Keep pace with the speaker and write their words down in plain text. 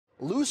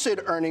Lucid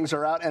earnings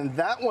are out, and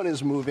that one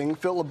is moving.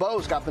 Phil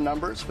LeBeau's got the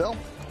numbers. Phil?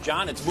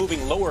 John, it's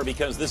moving lower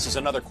because this is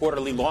another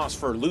quarterly loss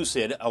for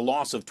Lucid, a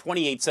loss of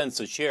 28 cents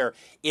a share.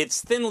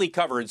 It's thinly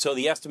covered, so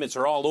the estimates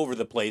are all over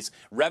the place.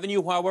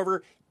 Revenue,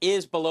 however,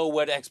 is below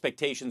what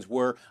expectations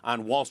were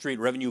on Wall Street.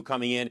 Revenue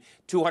coming in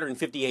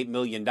 $258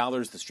 million.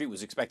 The Street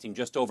was expecting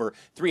just over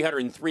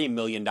 $303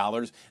 million.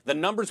 The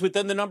numbers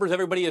within the numbers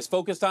everybody is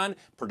focused on,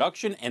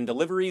 production and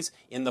deliveries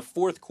in the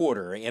fourth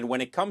quarter. And when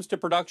it comes to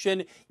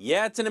production,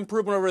 yeah, it's an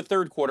improvement over the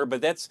third quarter,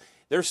 but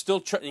they're still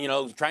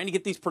trying to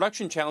get these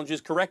production challenges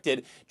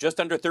corrected.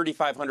 Just under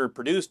 3,500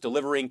 produced,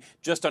 delivering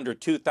just under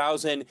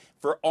 2,000.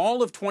 For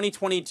all of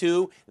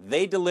 2022,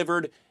 they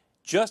delivered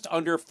just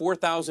under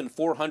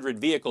 4,400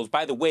 vehicles.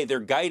 By the way, their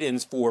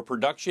guidance for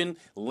production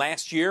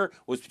last year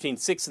was between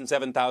 6,000 and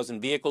 7,000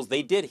 vehicles.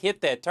 They did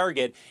hit that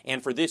target,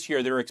 and for this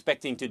year, they're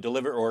expecting to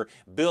deliver or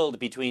build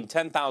between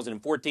 10,000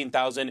 and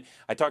 14,000.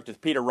 I talked to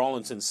Peter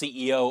Rawlinson,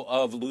 CEO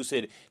of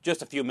Lucid,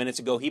 just a few minutes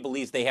ago. He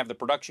believes they have the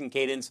production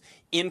cadence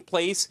in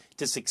place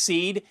to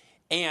succeed.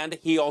 And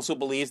he also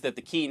believes that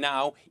the key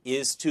now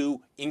is to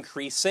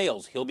increase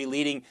sales. He'll be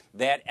leading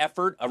that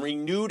effort, a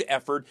renewed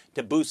effort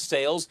to boost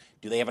sales.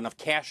 Do they have enough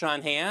cash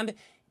on hand?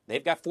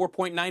 They've got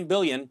 $4.9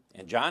 billion.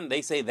 And, John,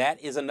 they say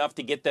that is enough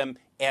to get them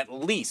at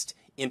least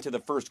into the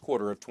first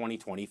quarter of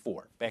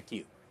 2024. Back to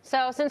you.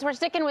 So since we're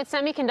sticking with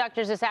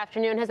semiconductors this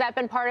afternoon, has that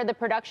been part of the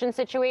production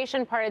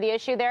situation, part of the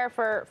issue there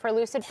for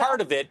Lucid?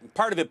 Part of it,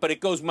 but it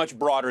goes much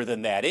broader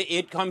than that.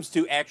 It comes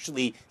to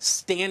actually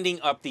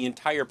standing up the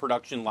entire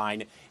production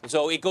line.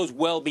 So it goes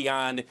well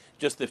beyond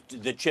just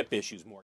the chip issues more.